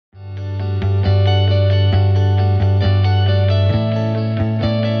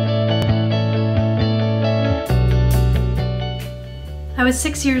was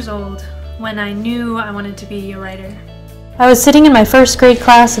 6 years old when I knew I wanted to be a writer. I was sitting in my first grade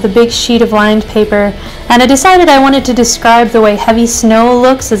class with a big sheet of lined paper, and I decided I wanted to describe the way heavy snow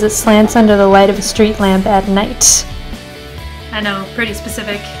looks as it slants under the light of a street lamp at night. I know, pretty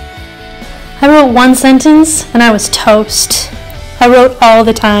specific. I wrote one sentence, and I was toast. I wrote all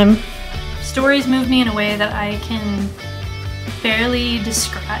the time. Stories move me in a way that I can barely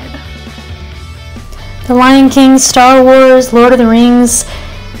describe. The Lion King, Star Wars, Lord of the Rings,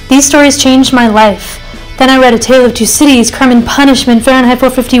 these stories changed my life. Then I read A Tale of Two Cities, Crime and Punishment, Fahrenheit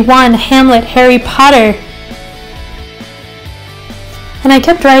 451, Hamlet, Harry Potter. And I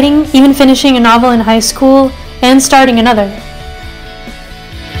kept writing, even finishing a novel in high school and starting another.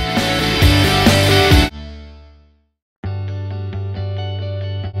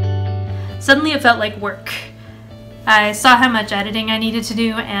 Suddenly it felt like work. I saw how much editing I needed to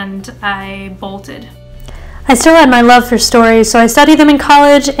do and I bolted. I still had my love for stories, so I studied them in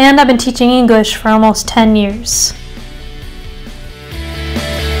college, and I've been teaching English for almost 10 years.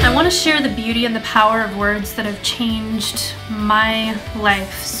 I want to share the beauty and the power of words that have changed my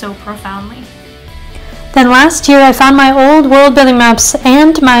life so profoundly. Then last year I found my old world-building maps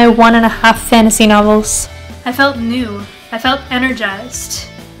and my 1.5 fantasy novels. I felt new. I felt energized.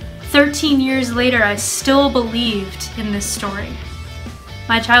 13 years later, I still believed in this story.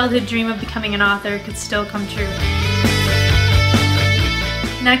 My childhood dream of becoming an author could still come true.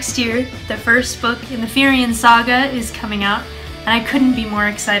 Next year, the first book in the Firian saga is coming out, and I couldn't be more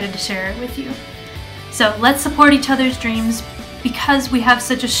excited to share it with you. So let's support each other's dreams because we have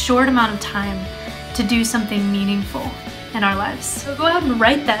such a short amount of time to do something meaningful in our lives. So go out and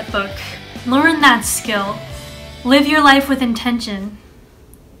write that book, learn that skill, live your life with intention,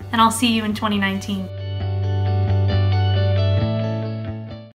 and I'll see you in 2019.